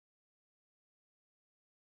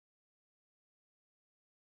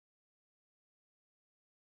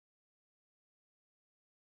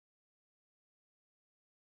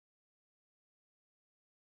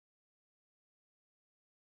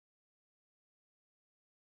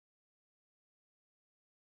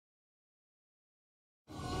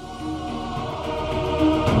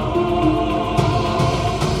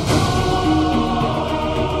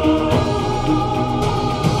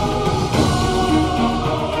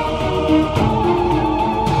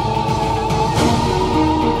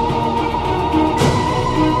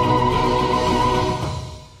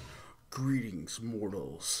Greetings,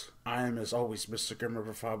 mortals. I am, as always, Mr.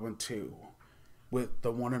 Grimreaper 512, with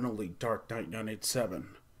the one and only Dark Knight 987,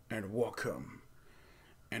 and welcome,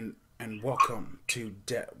 and welcome to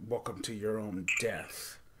your own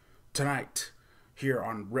death. Tonight, here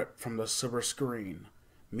on Rip from the Silverscreen,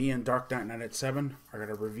 me and Dark Knight 987 are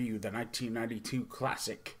going to review the 1992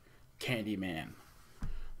 classic Candyman.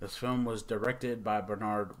 This film was directed by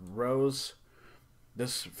Bernard Rose.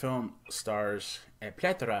 This film stars a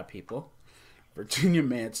plethora of people: Virginia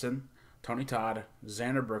Madsen, Tony Todd,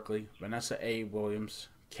 Xander Berkeley, Vanessa A. Williams,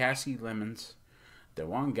 Cassie Lemons,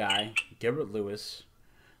 DeJuan Guy, Gilbert Lewis,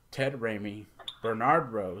 Ted Raimi,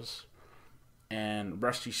 Bernard Rose, and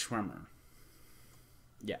Rusty Schwimmer.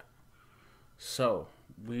 Yeah. So,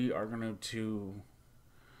 we are going to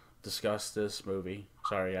discuss this movie.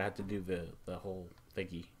 Sorry, I had to do the whole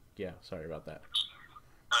thingy. Yeah, sorry about that.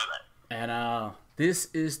 And this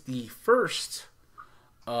is the first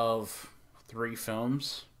of 3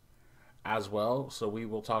 films as well. So we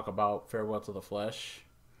will talk about Farewell to the Flesh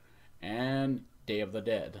and Day of the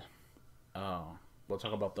Dead. We'll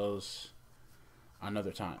talk about those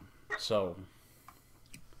another time. So,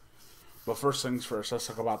 but first things first, let's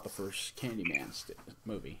talk about the first Candyman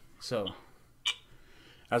movie. So,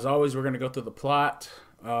 as always, we're going to go through the plot.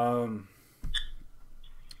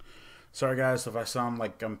 Sorry guys if I sound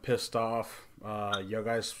like I'm pissed off. You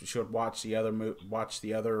guys should watch the other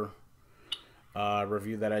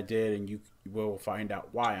review that I did, and you will find out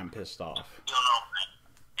why I'm pissed off.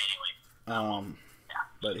 You'll know anyway.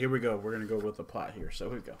 But here we go. We're gonna go with the plot here. So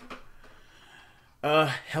here we go.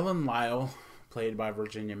 Helen Lyle, played by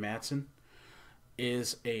Virginia Madsen,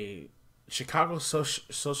 is a Chicago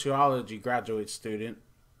sociology graduate student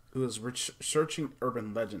who is researching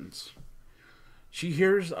urban legends. She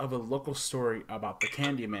hears of a local story about the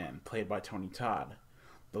Candyman, played by Tony Todd.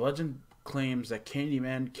 The legend claims that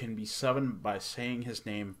Candyman can be summoned by saying his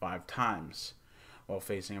name 5 times while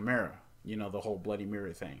facing a mirror. You know, the whole Bloody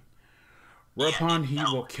Mirror thing. Whereupon he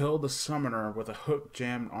will kill the summoner with a hook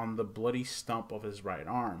jammed on the bloody stump of his right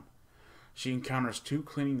arm. She encounters 2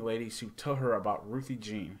 cleaning ladies who tell her about Ruthie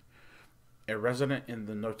Jean, a resident in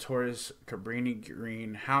the notorious Cabrini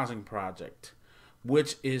Green housing project,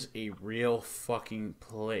 which is a real fucking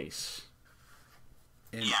place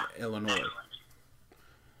in Illinois.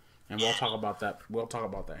 And we'll talk about that. We'll talk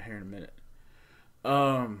about that here in a minute.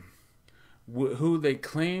 Who they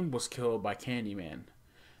claim was killed by Candyman.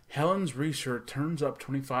 Helen's research turns up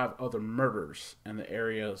 25 other murders in the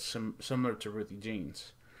area similar to Ruthie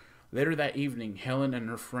Jean's. Later that evening, Helen and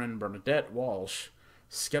her friend Bernadette Walsh,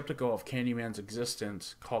 skeptical of Candyman's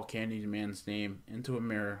existence, call Candyman's name into a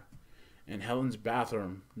mirror. In Helen's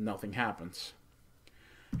bathroom, nothing happens.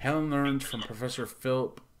 Helen learns from Professor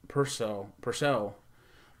Philip Purcell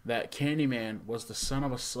that Candyman was the son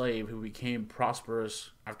of a slave who became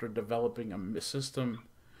prosperous after developing a system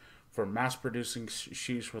for mass-producing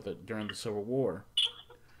shoes with it during the Civil War.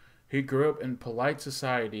 He grew up in polite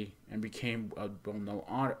society and became a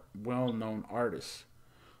well-known artist,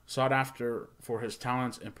 sought after for his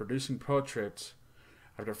talents in producing portraits.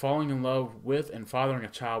 After falling in love with and fathering a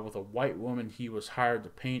child with a white woman he was hired to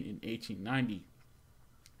paint in 1890,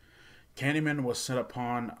 Candyman was set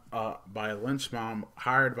upon by a lynch mob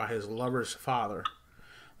hired by his lover's father.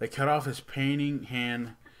 They cut off his painting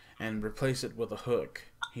hand and replaced it with a hook.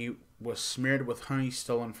 He was smeared with honey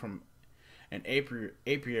stolen from an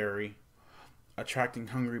apiary, attracting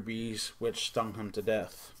hungry bees, which stung him to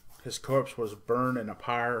death. His corpse was burned in a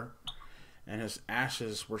pyre, and his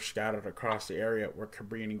ashes were scattered across the area where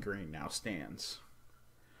Cabrini Green now stands.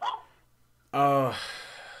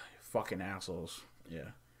 Fucking assholes.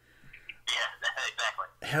 Yeah. Yeah, exactly.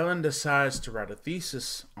 Helen decides to write a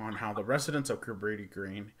thesis on how the residents of Cabrini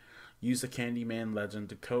Green use the Candyman legend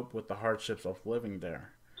to cope with the hardships of living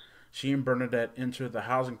there. She and Bernadette enter the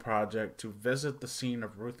housing project to visit the scene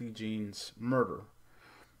of Ruthie Jean's murder.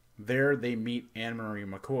 There they meet Anne-Marie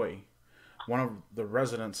McCoy, one of the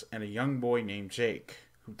residents, and a young boy named Jake,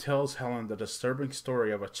 who tells Helen the disturbing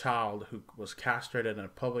story of a child who was castrated in a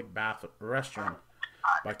public restroom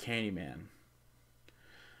by Candyman.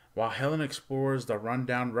 While Helen explores the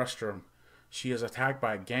rundown restroom, she is attacked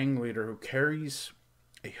by a gang leader who carries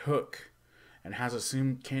a hook and has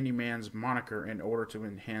assumed Candyman's moniker in order to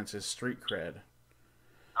enhance his street cred.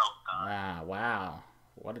 Oh, God. Wow.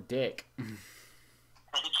 What a dick. Thank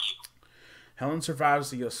you. Helen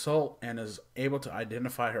survives the assault and is able to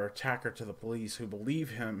identify her attacker to the police, who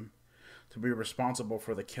believe him to be responsible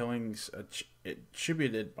for the killings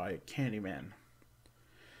attributed by Candyman.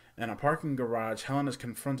 In a parking garage, Helen is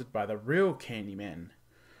confronted by the real Candyman,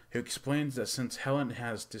 who explains that since Helen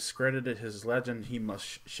has discredited his legend, he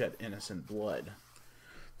must shed innocent blood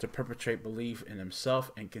to perpetuate belief in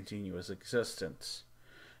himself and continue his existence.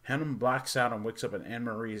 Helen blacks out and wakes up in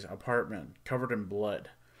Anne-Marie's apartment, covered in blood.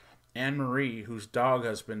 Anne-Marie, whose dog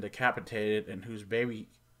has been decapitated and whose baby,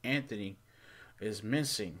 Anthony, is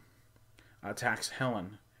missing, attacks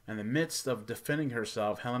Helen. In the midst of defending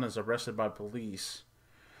herself, Helen is arrested by police.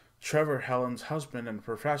 Trevor, Helen's husband and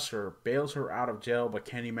professor, bails her out of jail, but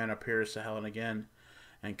Candyman appears to Helen again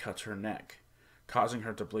and cuts her neck, causing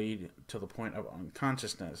her to bleed to the point of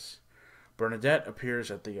unconsciousness. Bernadette appears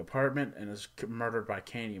at the apartment and is murdered by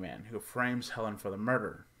Candyman, who frames Helen for the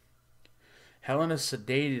murder. Helen is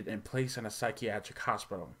sedated and placed in a psychiatric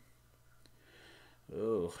hospital.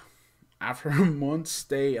 Ugh. After a month's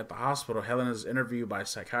stay at the hospital, Helen is interviewed by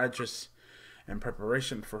psychiatrists in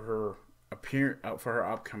preparation for her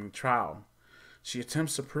upcoming trial. She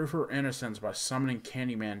attempts to prove her innocence by summoning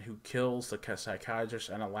Candyman, who kills the psychiatrist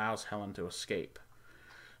and allows Helen to escape.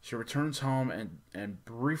 She returns home and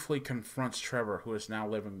briefly confronts Trevor, who is now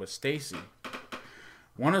living with Stacy,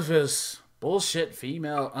 one of his bullshit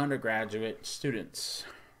female undergraduate students.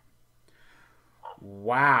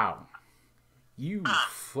 Wow. You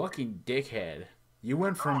fucking dickhead. You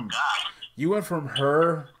went from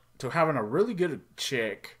her to having a really good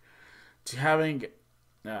chick to having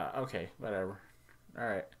okay, whatever.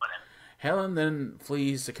 Alright. Helen then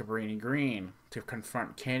flees to Cabrini Green to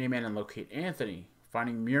confront Candyman and locate Anthony,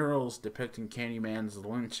 finding murals depicting Candyman's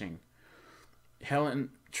lynching. Helen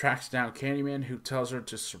tracks down Candyman, who tells her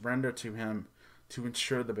to surrender to him to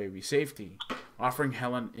ensure the baby's safety, offering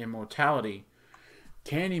Helen immortality.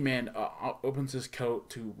 Candyman opens his coat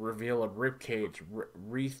to reveal a ribcage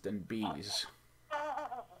wreathed in bees.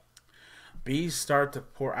 Bees start to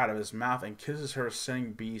pour out of his mouth and kisses her,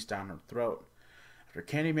 sending bees down her throat. After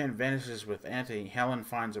Candyman vanishes with Anthony, Helen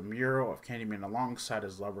finds a mural of Candyman alongside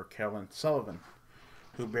his lover, Carolyn Sullivan,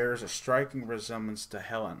 who bears a striking resemblance to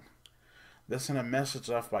Helen. This, and a message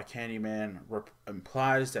left by Candyman,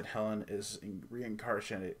 implies that Helen is a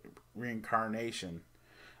reincarnation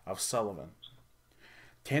of Sullivan.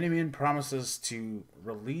 Candyman promises to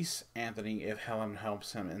release Anthony if Helen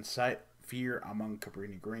helps him incite fear among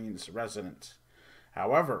Cabrini Green's residents.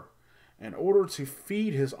 However, in order to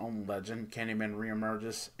feed his own legend, Candyman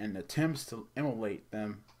reemerges and attempts to immolate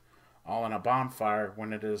them all in a bonfire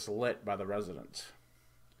when it is lit by the residents.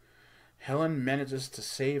 Helen manages to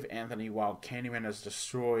save Anthony while Candyman is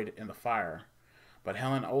destroyed in the fire, but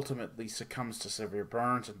Helen ultimately succumbs to severe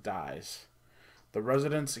burns and dies. The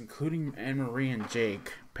residents, including Anne-Marie and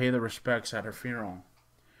Jake, pay their respects at her funeral,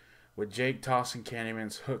 with Jake tossing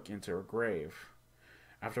Candyman's hook into her grave.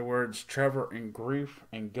 Afterwards, Trevor, in grief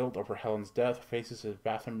and guilt over Helen's death, faces his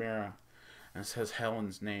bathroom mirror and says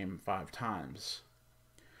Helen's name 5 times.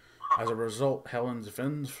 As a result, Helen's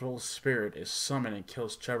vengeful spirit is summoned and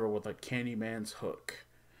kills Trevor with a Candyman's hook,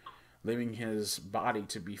 leaving his body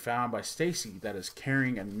to be found by Stacy, that is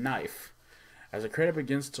carrying a knife. As the credit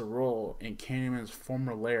begins to roll in Candyman's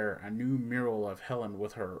former lair, a new mural of Helen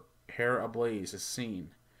with her hair ablaze is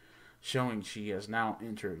seen, showing she has now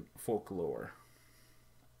entered folklore.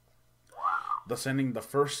 Thus ending the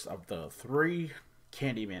first of the 3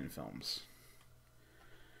 Candyman films.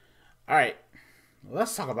 Alright,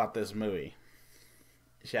 let's talk about this movie,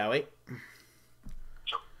 shall we?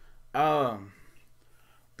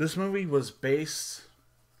 This movie was based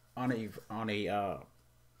on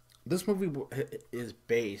this movie is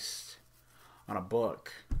based on a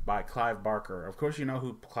book by Clive Barker. Of course, you know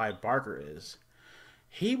who Clive Barker is.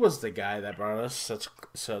 He was the guy that brought us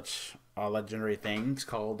such legendary things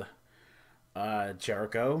called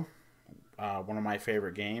Jericho, one of my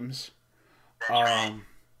favorite games.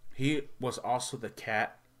 He was also the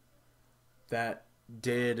cat that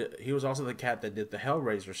did. He was also the cat that did the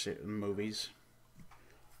Hellraiser movies.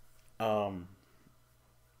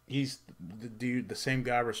 He's the same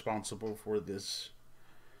guy responsible for this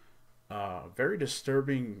very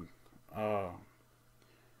disturbing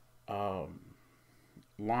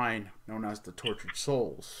line known as the Tortured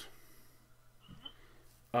Souls,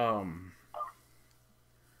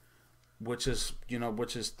 which is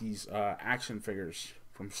these action figures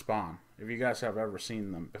from Spawn. If you guys have ever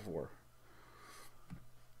seen them before,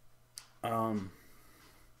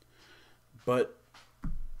 but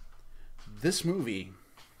this movie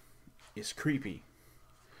is creepy.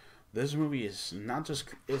 This movie is not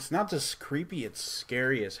just creepy, it's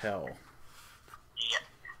scary as hell.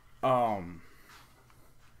 When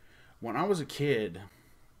I was a kid,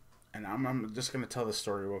 and I'm just gonna tell this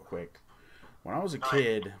story real quick. When I was a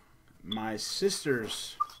kid, my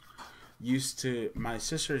sisters my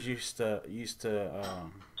sisters used to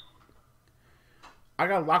I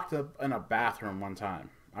got locked up in a bathroom one time.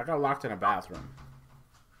 I got locked in a bathroom.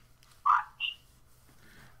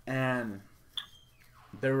 And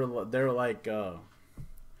they were like they're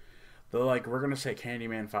like, we're gonna say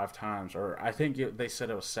Candyman 5 times, or I think they said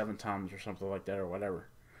it was 7 times or something like that or whatever.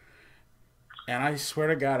 And I swear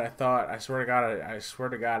to God, I thought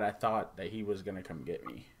that he was gonna come get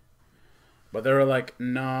me. But they were like,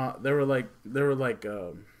 nah. They were like,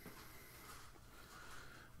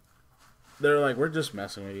 we're just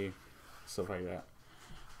messing with you, stuff like that.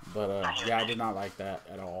 But yeah, I did not like that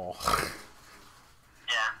at all.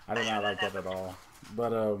 I did not like that at all.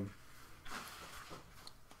 But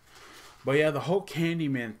yeah, the whole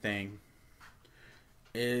Candyman thing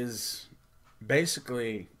is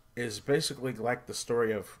basically like the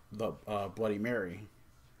story of the Bloody Mary,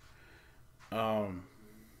 and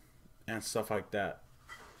stuff like that.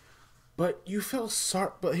 But you feel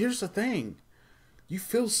sorry. But here's the thing: you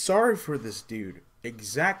feel sorry for this dude.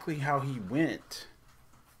 Exactly how he went.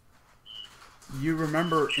 You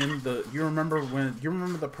remember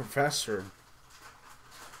the professor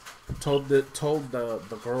told the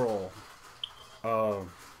girl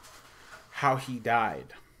how he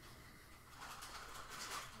died.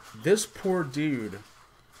 This poor dude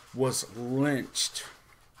was lynched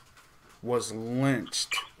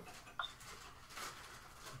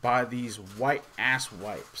by these white ass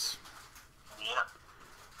wipes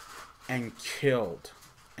and killed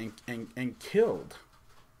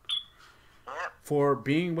for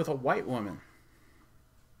being with a white woman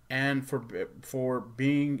and for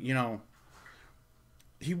being, you know,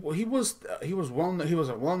 he was a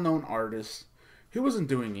well-known artist. He wasn't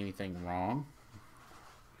doing anything wrong.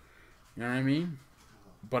 You know what I mean?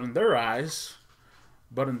 But in their eyes,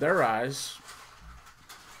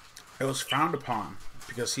 it was frowned upon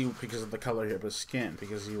because of the color of his skin,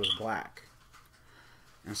 because he was black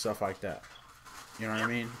and stuff like that. You know what I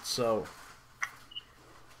mean? So,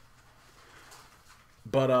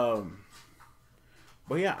 but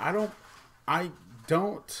yeah, I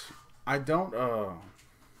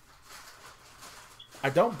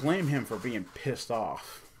don't blame him for being pissed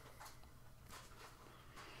off.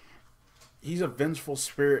 He's a vengeful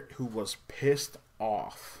spirit who was pissed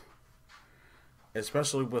off,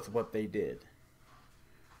 especially with what they did.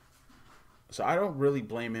 So I don't really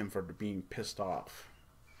blame him for being pissed off.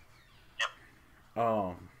 I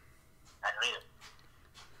agree.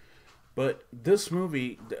 But this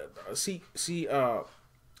movie,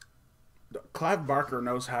 Clive Barker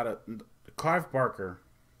knows how to. Clive Barker,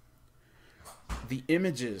 the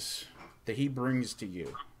images that he brings to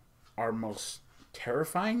you are most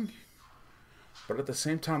terrifying, but at the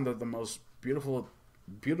same time, they're the most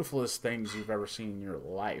beautifulest things you've ever seen in your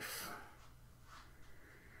life.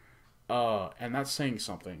 And that's saying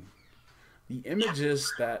something. The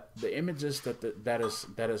images that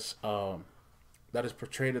is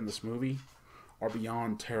portrayed in this movie are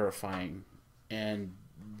beyond terrifying, and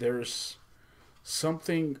there's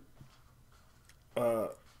something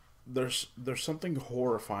there's something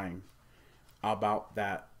horrifying about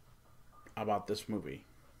this movie.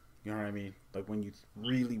 You know what I mean? Like when you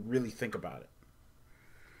really think about it.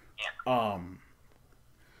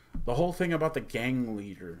 The whole thing about the gang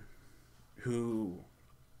leader who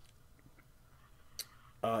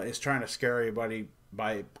is trying to scare everybody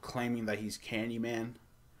by claiming that he's Candyman.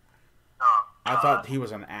 I thought he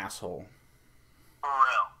was an asshole. For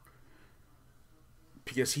real.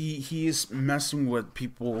 Because he is messing with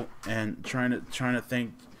people and trying to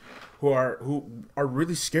think who are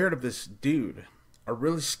really scared of this dude, are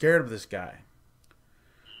really scared of this guy.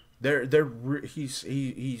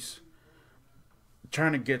 He's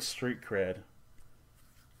trying to get street cred.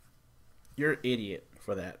 You're an idiot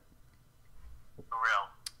for that. For real.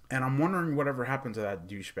 And I'm wondering whatever happened to that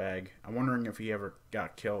douchebag. I'm wondering if he ever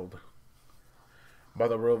got killed by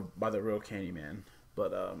the real Candyman.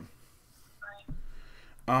 But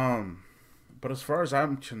but as far as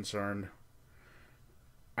I'm concerned,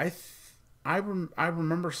 I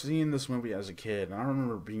remember seeing this movie as a kid, and I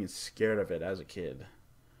remember being scared of it as a kid.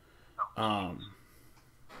 But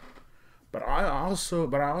I also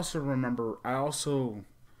remember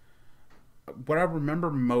what I remember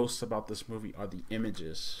most about this movie are the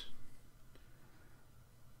images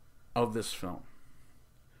of this film.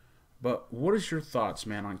 But what is your thoughts,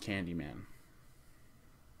 man, on Candyman?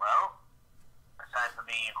 Well, aside from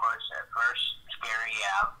being, of course, at first scary,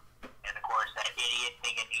 yeah, and of course that idiot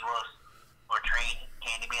thinking he was portraying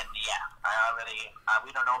Candyman, yeah,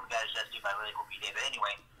 we don't know if the guy's just I really hope he did, but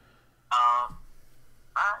anyway, hey,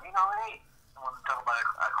 I want to talk about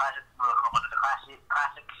a classic, one of the classics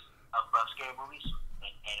of scary movies,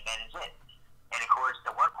 and Candyman is it. And of course,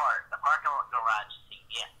 the one part, the parking garage scene,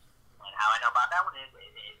 yes. And how I know about that one is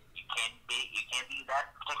you can view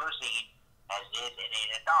that particular scene as is in an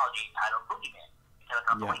anthology titled Boogeyman until it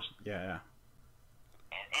comes to completion. Yeah.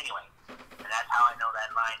 And anyway, and that's how I know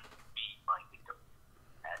that line being like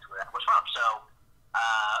that's where that was from. So,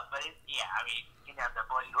 but I mean, you have the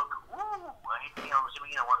bloody hook. Woo! I'm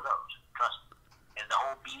assuming one of those. Trust me. And the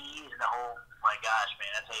whole bees and the whole, my gosh,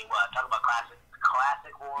 man! I tell you what, talk about classic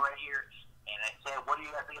horror right here. And I said, what do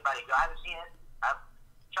you guys think about it? If you haven't seen it,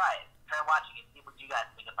 try it. Try watching it. See what you guys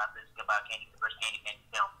think about this. About the first Candyman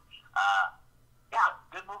film. Yeah,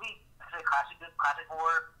 good movie. I said classic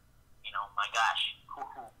horror. My gosh.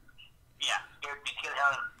 Yeah, scared the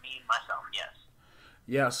hell out of me myself. Yes.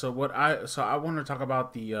 Yeah. So I want to talk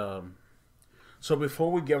about the. So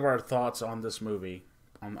before we give our thoughts on this movie,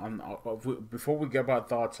 before we give our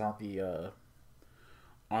thoughts on the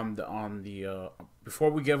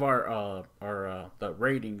before we give our the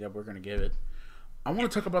rating that we're gonna give it, I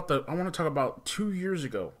want to talk about 2 years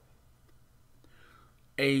ago,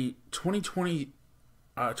 a 2020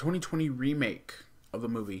 remake of the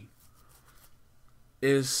movie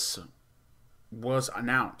was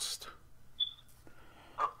announced.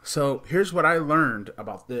 So here's what I learned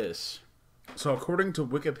about this. So according to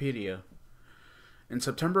Wikipedia, in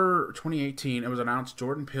September 2018, it was announced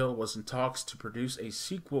Jordan Peele was in talks to produce a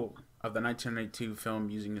sequel of the 1992 film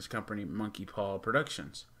using his company Monkey Paw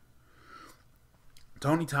Productions.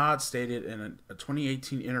 Tony Todd stated in a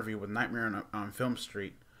 2018 interview with Nightmare on Film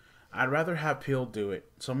Street, "I'd rather have Peele do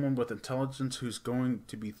it, someone with intelligence who's going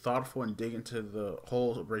to be thoughtful and dig into the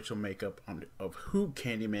whole racial makeup of who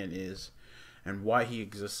Candyman is and why he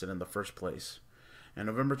existed in the first place." In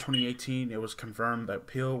November 2018, it was confirmed that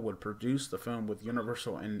Peele would produce the film with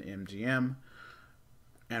Universal and MGM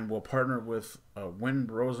and will partner with Win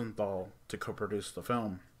Rosenthal to co-produce the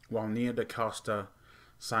film, while Nia DaCosta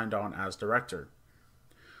signed on as director.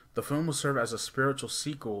 The film will serve as a spiritual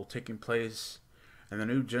sequel taking place in the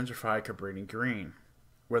new gentrified Cabrini Green,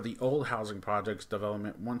 where the old housing project's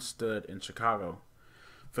development once stood in Chicago.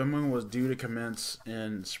 Filming was due to commence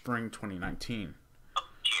in spring 2019.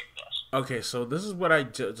 Okay, so this is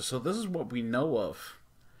what we know of.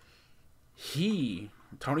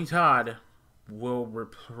 Tony Todd, will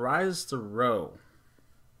reprise the role.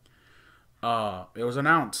 It was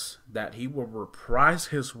announced that he will reprise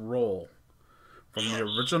his role from the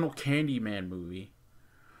original Candyman movie.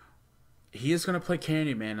 He is going to play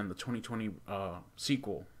Candyman in the 2020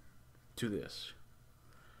 sequel to this.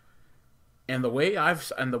 And the way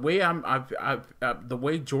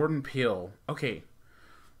Jordan Peele. Okay,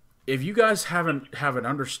 if you guys haven't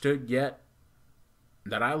understood yet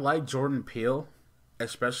that I like Jordan Peele,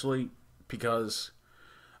 especially because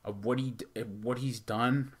of what he's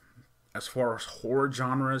done as far as horror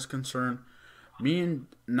genre is concerned. Me and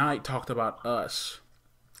Knight talked about Us.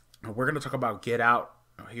 We're going to talk about Get Out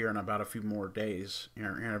here in about a few more days, in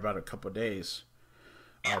about a couple of days,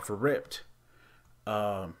 for Ripped.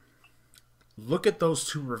 Look at those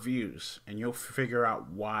two reviews, and you'll figure out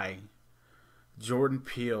why Jordan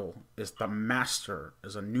Peele is a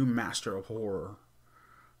new master of horror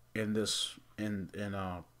in this, when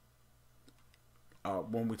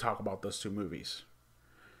we talk about those two movies.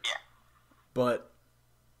 Yeah. But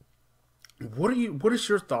what is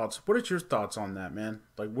your thoughts? What are your thoughts on that, man?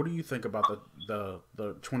 Like, what do you think about the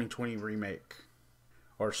 2020 remake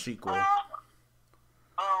or sequel? Well,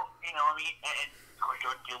 I mean, and of course,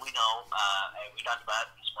 Jordan Peele, we know, we talked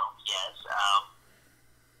about these films, yes.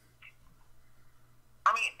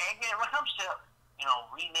 I mean, again, when it comes to,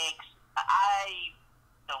 remakes, I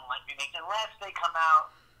don't like remakes unless they come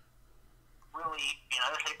out really,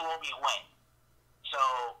 if they blow me away.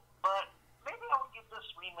 So, but maybe I would give this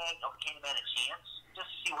remake of Candyman a chance,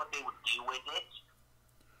 just to see what they would do with it.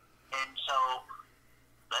 And so,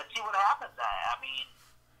 let's see what happens. I mean,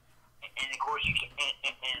 and of course, you can,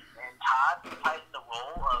 and Todd plays the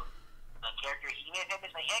role of the character he made him.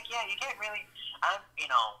 It's like, heck yeah, you can't really,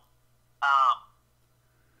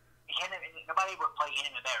 nobody would play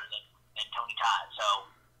him better than Tony Todd. So,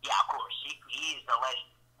 yeah, of course, he is the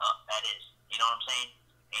legend. That is, you know what I'm saying?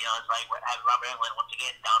 It's like having Robert Englund once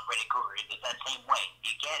again down Freddy Krueger. It's that same way.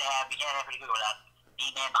 You can't have Freddy Krueger without the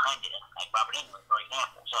man behind it, like Robert Englund, for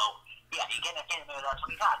example. So, yeah, you can't have Candyman without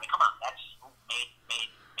Tony Todd. I mean, come on, that's who made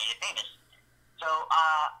it famous. So,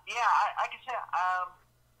 I can say,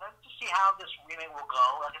 let's just see how this remake will go.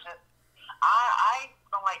 Like I said, I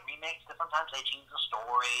don't like remakes because sometimes they change the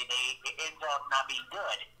story. It ends up not being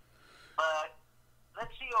good. But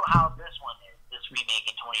let's see how this one is, this remake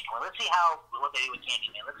in 2020. Let's see what they do with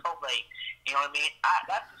Candyman. Let's hope they, you know what I mean?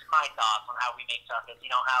 That's just my thoughts on how remakes are, because, you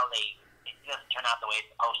know, how it doesn't turn out the way it's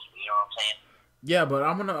supposed to be, you know what I'm saying? Yeah, but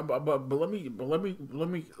I'm gonna but let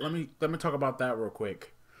me talk about that real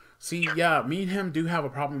quick. See, Sure. yeah, me and him do have a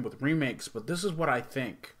problem with remakes, but this is what I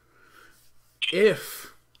think.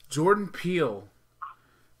 If Jordan Peele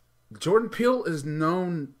Jordan Peele is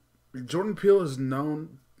known Jordan Peele is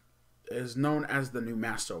known as the new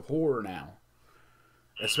master of horror now.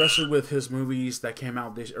 Especially with his movies that came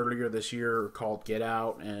out earlier this year called Get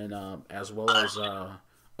Out and as well as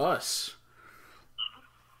Us.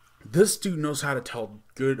 This dude knows how to tell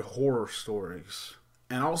good horror stories.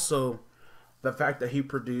 And also the fact that he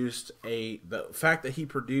produced the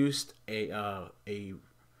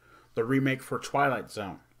remake for Twilight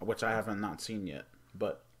Zone, which I haven't not seen yet,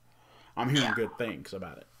 but I'm hearing good things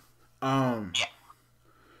about it.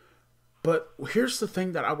 But here's the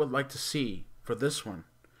thing that I would like to see for this one.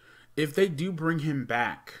 If they do bring him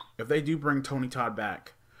back, if they do bring Tony Todd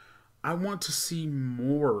back, I want to see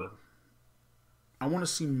more. I want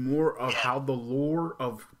to see more of how the lore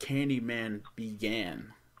of Candyman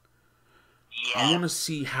began. Yeah. I want to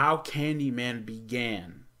see how Candyman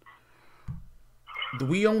began.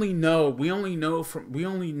 We only know from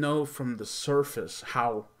the surface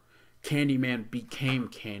how Candyman became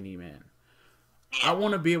Candyman. I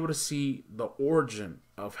want to be able to see the origin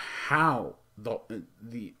of how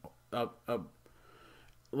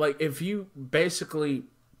like if you basically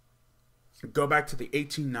go back to the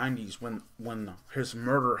 1890s when his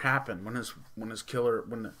murder happened, when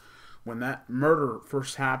that murder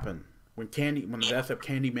first happened, when the death of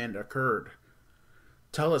Candyman occurred.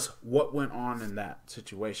 Tell us what went on in that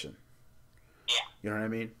situation. Yeah. You know what I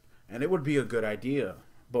mean? And it would be a good idea.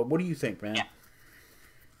 But what do you think, man?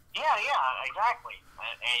 Yeah, exactly.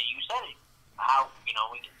 And you said it. How, you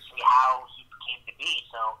know, we can see how he came to be.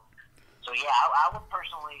 So yeah, I would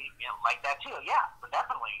personally, you know, like that too. Yeah, but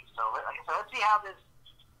definitely. So let's see how this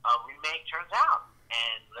remake turns out,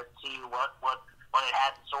 and let's see what it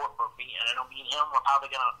has in store for me. And I know me and him are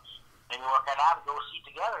probably gonna maybe work that out and go see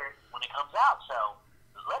together when it comes out. So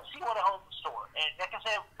let's see what it holds in store. And like I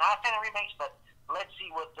said, not a fan of remakes, but let's see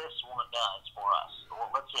what this one does for us.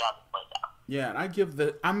 Let's see how this plays out. Yeah, and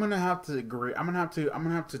I'm gonna have to agree. I'm gonna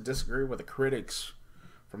have to disagree with the critics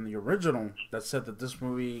from the original that said that this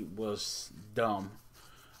movie was dumb.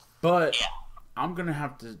 But I'm gonna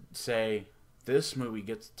have to say this movie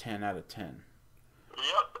gets 10 out of 10.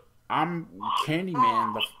 Yep.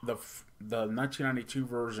 Candyman, the 1992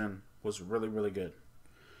 version was really, really good.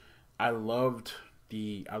 I loved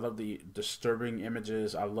the disturbing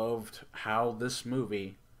images. I loved how this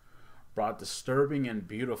movie brought disturbing and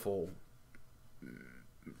beautiful,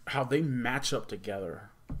 how they match up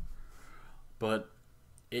together. But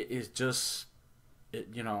it is just,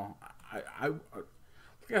 you know, I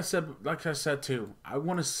like I said too, I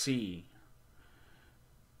want to see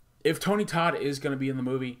if Tony Todd is going to be in the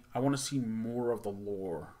movie. I want to see more of the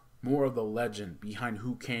lore, more of the legend behind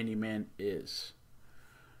who Candyman is,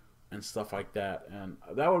 and stuff like that. And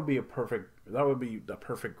that would be the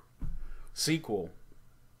perfect sequel.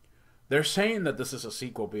 They're saying that this is a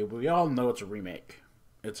sequel, but we all know it's a remake.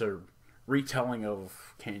 It's a retelling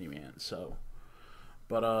of Candyman. So,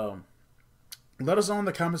 but let us know in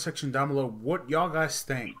the comment section down below what y'all guys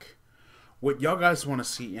think, what y'all guys want to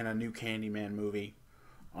see in a new Candyman movie,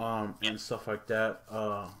 and stuff like that.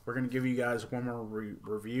 We're gonna give you guys one more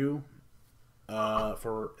review.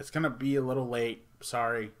 It's gonna be a little late.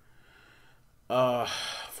 Sorry.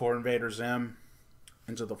 For Invader Zim,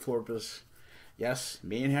 Into the Florpus. Yes,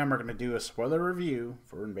 me and him are gonna do a spoiler review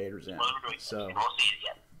for Invader Zim. So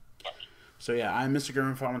yeah, I'm Mr.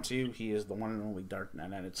 Grimreaper 2. He is the one and only Dark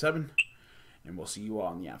 997, and we'll see you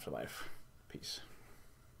all in the afterlife. Peace.